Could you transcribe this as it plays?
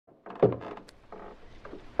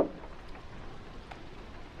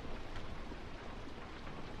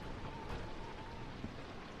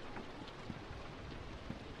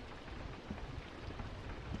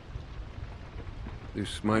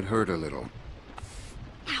This might hurt a little.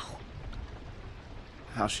 Ow.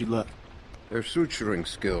 How's she look? Their suturing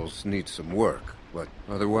skills need some work, but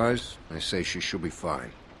otherwise, I say she should be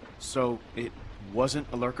fine. So, it wasn't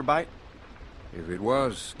a lurker bite? If it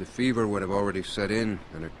was, the fever would have already set in,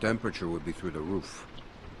 and her temperature would be through the roof.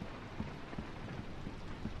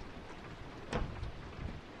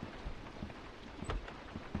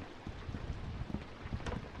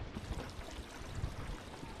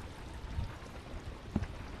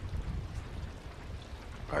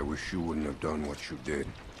 I wish you wouldn't have done what you did.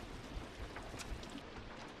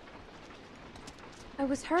 I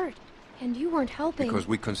was hurt, and you weren't helping. Because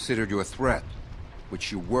we considered you a threat,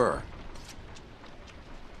 which you were.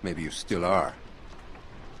 Maybe you still are.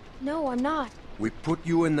 No, I'm not. We put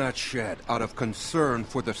you in that shed out of concern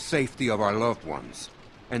for the safety of our loved ones.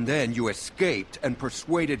 And then you escaped and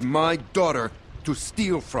persuaded my daughter to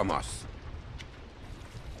steal from us.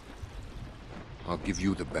 I'll give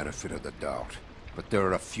you the benefit of the doubt. But there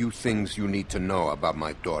are a few things you need to know about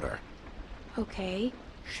my daughter. Okay.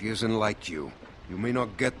 She isn't like you. You may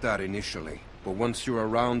not get that initially, but once you're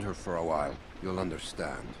around her for a while, you'll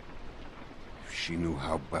understand. If she knew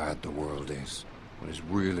how bad the world is, what it's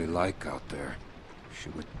really like out there, she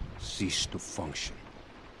would cease to function.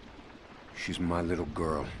 She's my little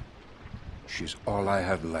girl. She's all I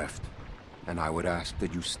have left, and I would ask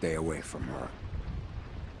that you stay away from her.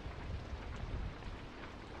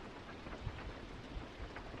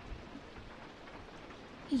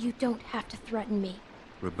 You don't have to threaten me.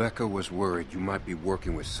 Rebecca was worried you might be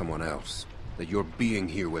working with someone else, that your being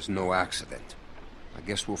here was no accident. I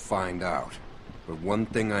guess we'll find out. But one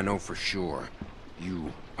thing I know for sure,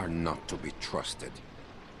 you are not to be trusted.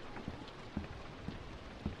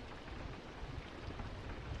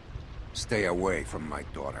 Stay away from my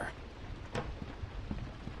daughter.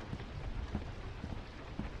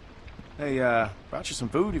 Hey, brought you some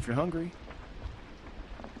food if you're hungry.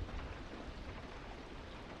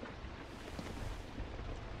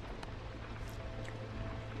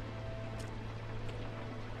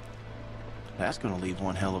 That's gonna leave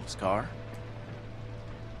one hell of a scar.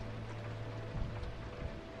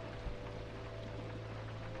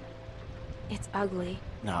 It's ugly.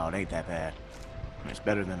 No, it ain't that bad. It's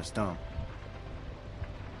better than a stump.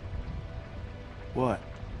 What?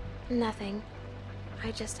 Nothing.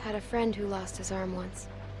 I just had a friend who lost his arm once.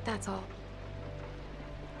 That's all.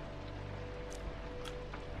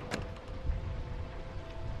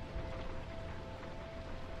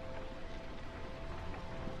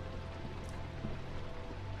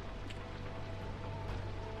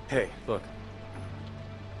 Hey, look.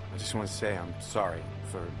 I just want to say I'm sorry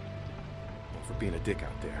for being a dick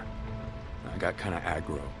out there. I got kind of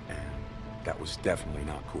aggro, and that was definitely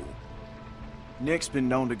not cool. Nick's been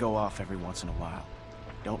known to go off every once in a while.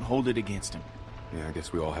 Don't hold it against him. Yeah, I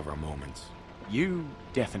guess we all have our moments. You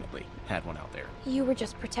definitely had one out there. You were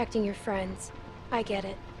just protecting your friends. I get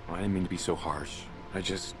it. Well, I didn't mean to be so harsh. I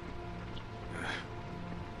just...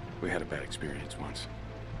 we had a bad experience once.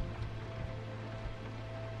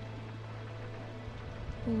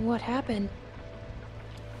 What happened?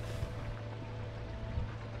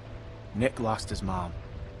 Nick lost his mom.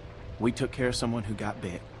 We took care of someone who got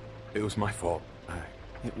bit. It was my fault.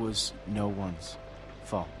 It was no one's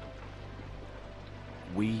fault.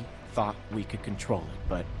 We thought we could control it,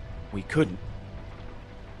 but we couldn't.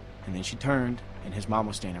 And then she turned, and his mom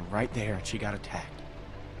was standing right there, and she got attacked.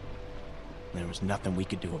 And there was nothing we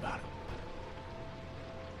could do about it.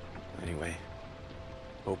 Anyway,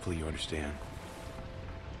 hopefully you understand.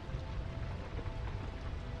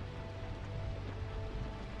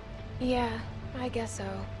 Yeah, I guess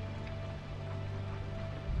so.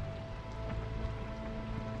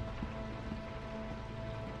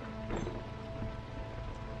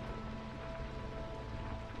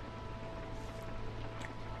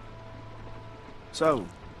 So,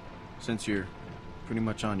 since you're pretty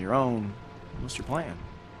much on your own, what's your plan?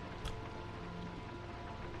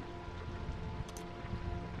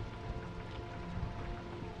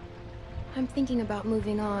 I'm thinking about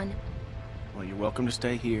moving on. Well, you're welcome to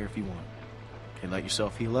stay here if you want. Okay, let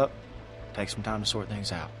yourself heal up. Take some time to sort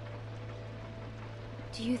things out.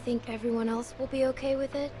 Do you think everyone else will be okay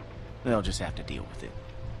with it? They'll just have to deal with it.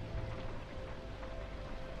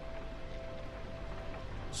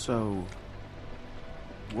 So,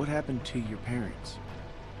 what happened to your parents?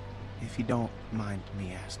 If you don't mind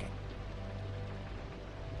me asking.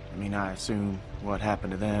 I mean, I assume what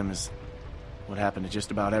happened to them is what happened to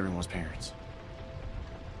just about everyone's parents.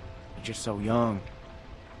 You're just so young.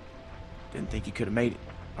 Didn't think you could have made it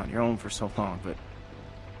on your own for so long, but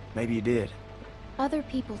maybe you did. Other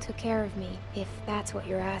people took care of me, if that's what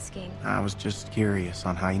you're asking. I was just curious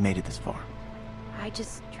on how you made it this far. I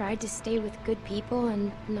just tried to stay with good people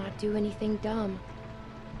and not do anything dumb.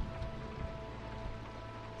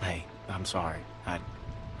 Hey, I'm sorry. I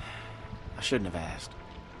shouldn't have asked.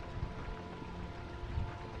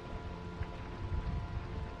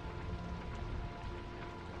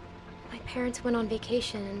 My parents went on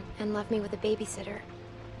vacation and left me with a babysitter.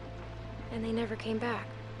 And they never came back.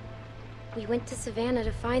 We went to Savannah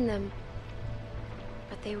to find them,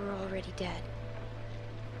 but they were already dead.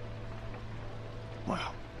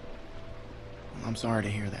 Wow. I'm sorry to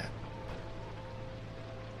hear that.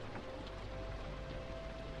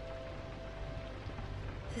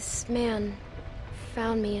 This man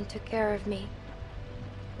found me and took care of me.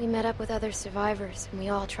 We met up with other survivors and we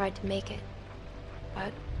all tried to make it.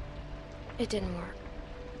 But it didn't work.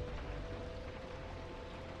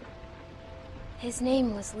 His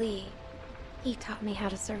name was Lee. He taught me how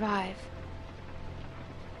to survive.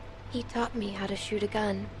 He taught me how to shoot a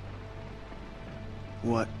gun.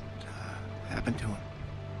 What happened to him?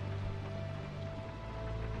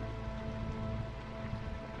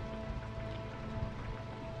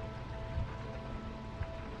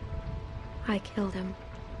 I killed him.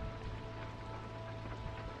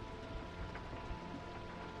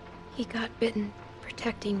 He got bitten,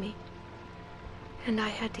 protecting me. And I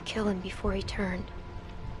had to kill him before he turned.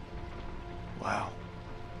 Wow.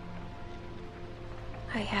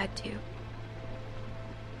 I had to.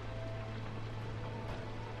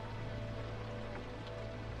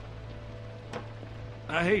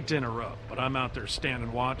 I hate to interrupt, but I'm out there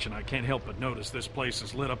standing watch and I can't help but notice this place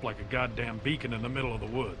is lit up like a goddamn beacon in the middle of the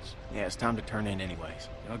woods. Yeah, it's time to turn in anyways.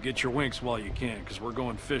 Now get your winks while you can, because we're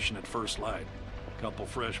going fishing at first light. Couple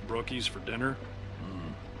fresh brookies for dinner?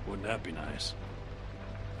 Wouldn't that be nice?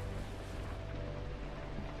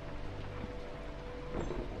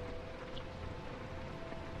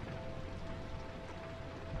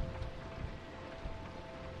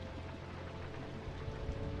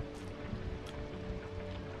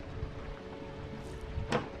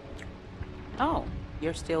 Oh,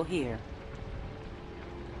 you're still here.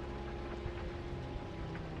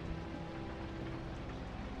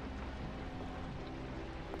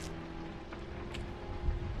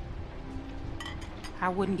 I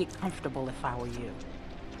wouldn't get comfortable if I were you.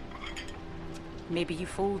 Maybe you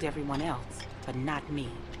fooled everyone else, but not me.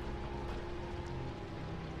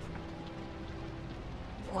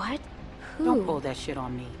 What? Who? Don't pull that shit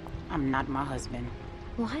on me. I'm not my husband.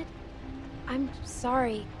 What? I'm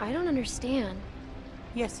sorry. I don't understand.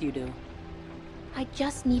 Yes, you do. I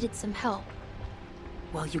just needed some help.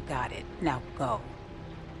 Well, you got it. Now go.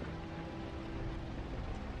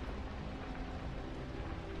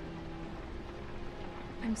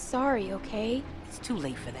 I'm sorry, okay? It's too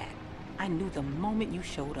late for that. I knew the moment you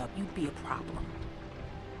showed up, you'd be a problem.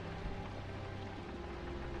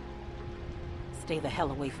 Stay the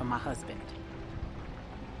hell away from my husband.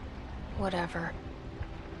 Whatever.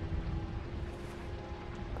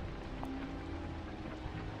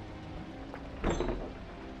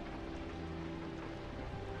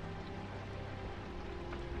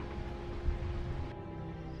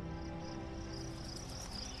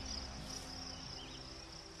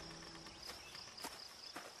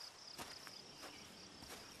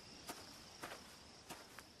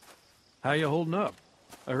 How you holding up?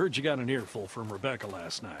 I heard you got an earful from Rebecca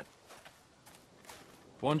last night.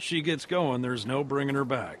 Once she gets going, there's no bringing her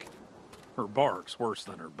back. Her bark's worse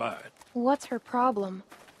than her bite. What's her problem?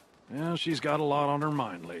 Yeah, she's got a lot on her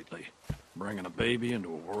mind lately. Bringing a baby into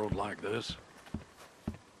a world like this.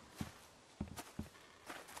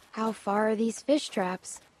 How far are these fish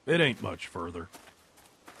traps? It ain't much further.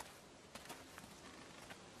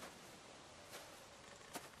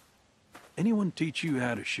 Anyone teach you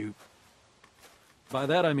how to shoot? By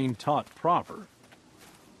that I mean taught proper.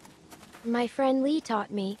 My friend Lee taught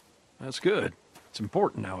me. That's good. It's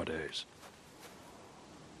important nowadays.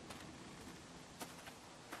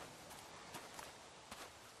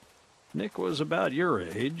 Nick was about your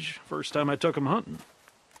age, first time I took him hunting.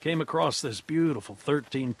 Came across this beautiful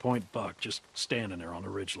 13-point buck just standing there on the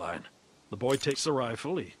ridgeline. The boy takes the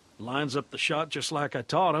rifle, he lines up the shot just like I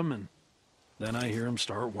taught him, and then I hear him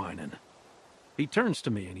start whining. He turns to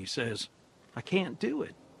me and he says, "I can't do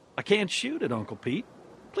it. I can't shoot it, Uncle Pete.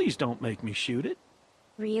 Please don't make me shoot it."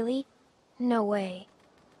 Really? No way.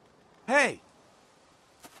 Hey!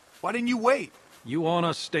 Why didn't you wait? You want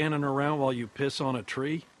us standing around while you piss on a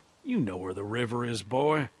tree? You know where the river is,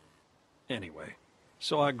 boy. Anyway,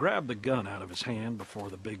 so I grabbed the gun out of his hand before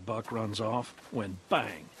the big buck runs off, when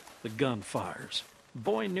bang, the gun fires.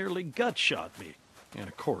 Boy nearly gut shot me. And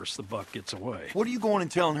of course, the buck gets away. What are you going and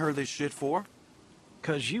telling her this shit for?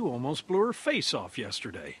 'Cause you almost blew her face off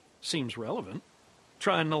yesterday. Seems relevant.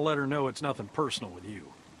 Trying to let her know it's nothing personal with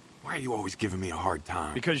you. Why are you always giving me a hard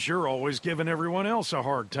time? Because you're always giving everyone else a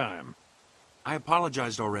hard time. I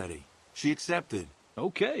apologized already. She accepted.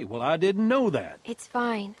 Okay, well, I didn't know that. It's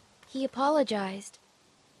fine. He apologized.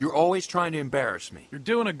 You're always trying to embarrass me. You're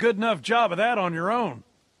doing a good enough job of that on your own.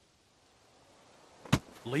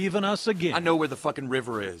 Leaving us again. I know where the fucking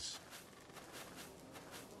river is.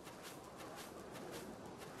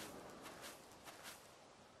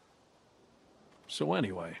 So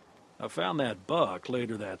anyway, I found that buck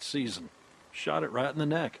later that season. Shot it right in the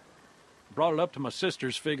neck. Brought it up to my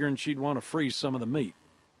sister's figuring she'd want to freeze some of the meat.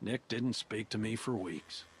 Nick didn't speak to me for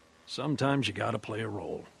weeks. Sometimes you gotta play a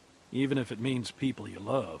role, even if it means people you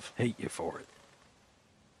love hate you for it.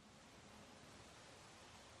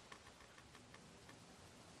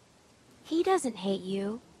 He doesn't hate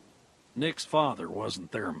you. Nick's father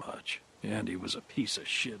wasn't there much, and he was a piece of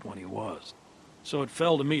shit when he was. So it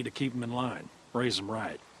fell to me to keep him in line, raise him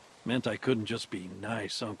right. Meant I couldn't just be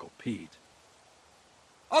nice Uncle Pete.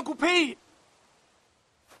 Uncle Pete!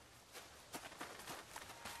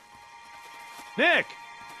 Nick!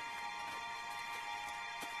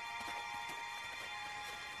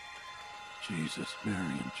 Jesus, Mary,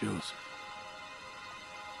 and Joseph.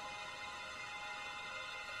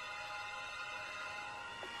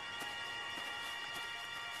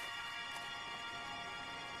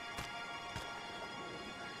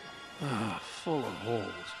 Ah, full of holes.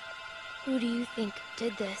 Who do you think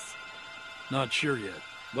did this? Not sure yet,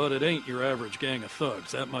 but it ain't your average gang of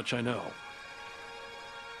thugs, that much I know.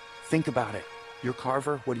 Think about it. You're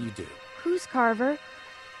Carver, what do you do? Who's Carver?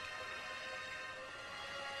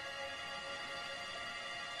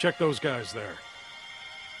 Check those guys there.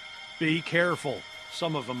 Be careful.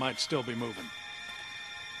 Some of them might still be moving.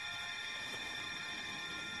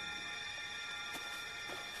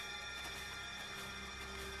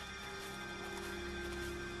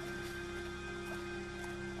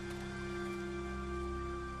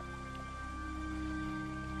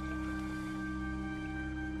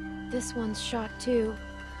 This one's shot too.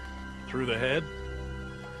 Through the head?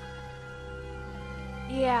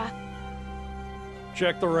 Yeah.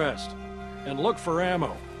 Check the rest. And look for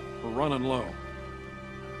ammo. We're running low.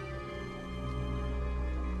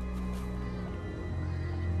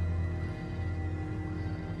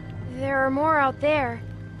 There are more out there.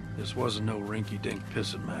 This wasn't no rinky-dink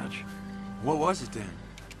pissing match. What was it then?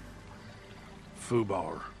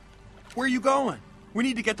 Fubar. Where are you going? We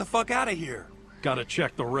need to get the fuck out of here. Gotta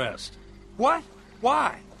check the rest. What?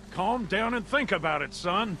 Why? Calm down and think about it,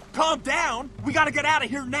 son. Calm down! We gotta get out of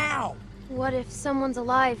here now! What if someone's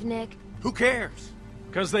alive, Nick? Who cares?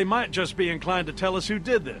 Because they might just be inclined to tell us who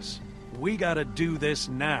did this. We gotta do this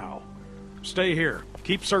now. Stay here.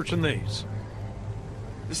 Keep searching these.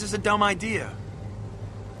 This is a dumb idea.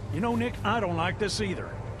 You know, Nick, I don't like this either.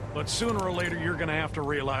 But sooner or later, you're gonna have to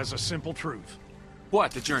realize a simple truth.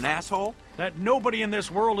 What, that you're an asshole? That nobody in this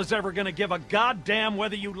world is ever gonna give a goddamn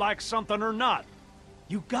whether you like something or not.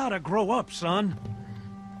 You gotta grow up, son.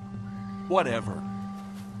 Whatever.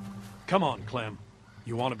 Come on, Clem.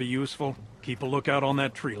 You want to be useful? Keep a lookout on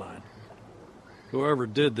that tree line. Whoever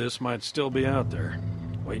did this might still be out there,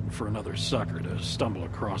 waiting for another sucker to stumble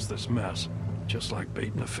across this mess, just like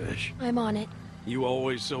baiting a fish. I'm on it. You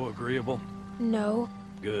always so agreeable? No.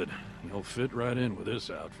 Good. You'll fit right in with this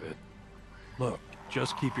outfit. Look,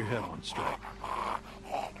 just keep your head on straight.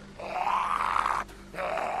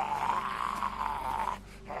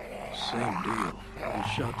 Same deal. All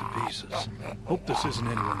shot to pieces. Hope this isn't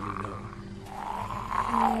anyone you know.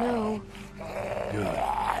 No. Good.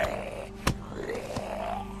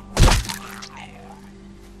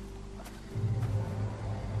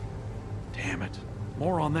 Damn it.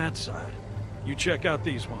 More on that side. You check out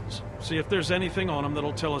these ones. See if there's anything on them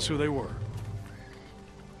that'll tell us who they were.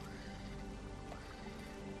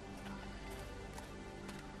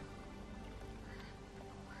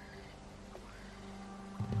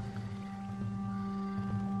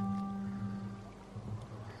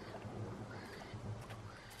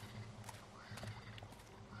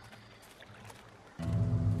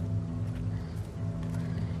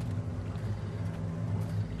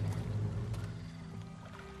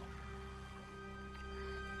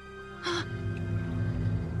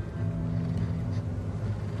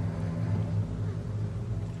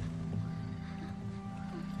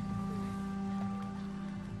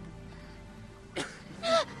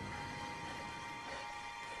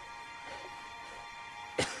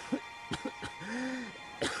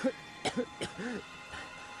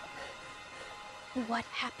 What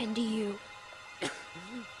happened to you?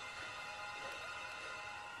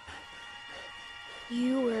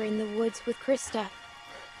 You were in the woods with Krista.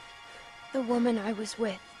 The woman I was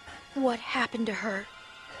with. What happened to her?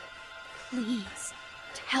 Please,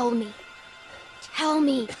 tell me. Tell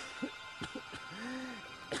me.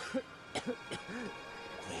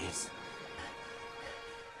 Please.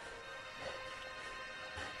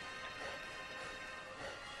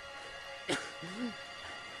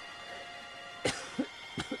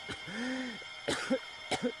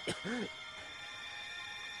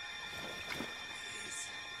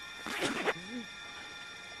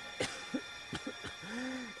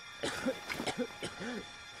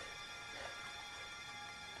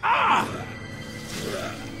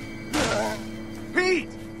 Pete!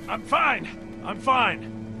 I'm fine. I'm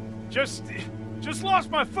fine. Just lost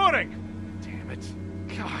my footing. Damn it.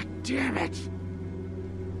 God damn it.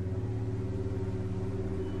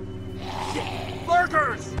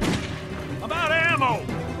 Lurkers! I'm out of ammo.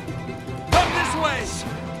 Come this way!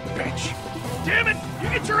 Bitch. Damn it! You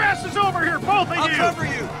get your asses over here, both of you! I'll cover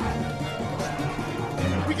you!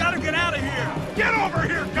 We gotta get out of here! Get over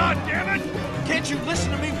here, goddammit! Can't you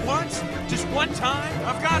listen to me once? Just one time?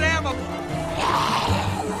 I've got ammo!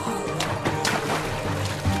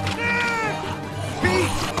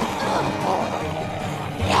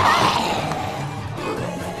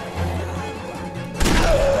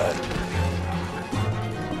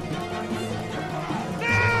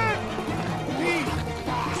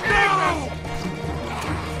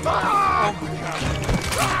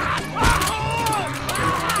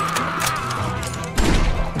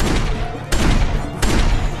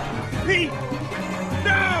 Pete!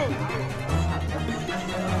 No!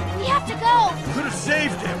 We have to go! Could have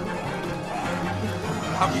saved him!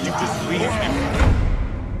 How can you just leave him?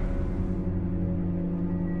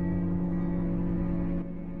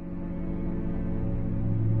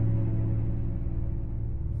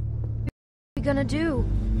 What are we gonna do?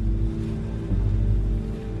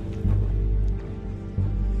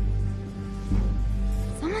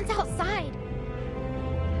 Someone's outside.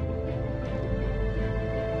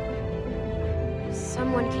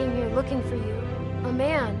 Someone came here looking for you. A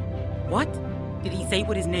man. What? Did he say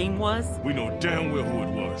what his name was? We know damn well who it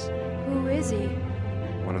was. Who is he?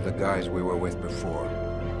 One of the guys we were with before.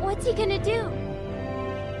 What's he gonna do?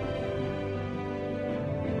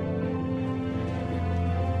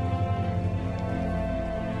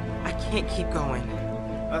 I can't keep going.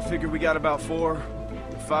 I figure we got about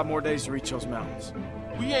 5 more days to reach those mountains.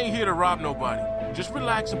 We ain't here to rob nobody. Just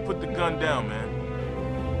relax and put the gun down, man.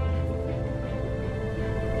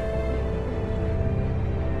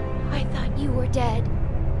 I thought you were dead.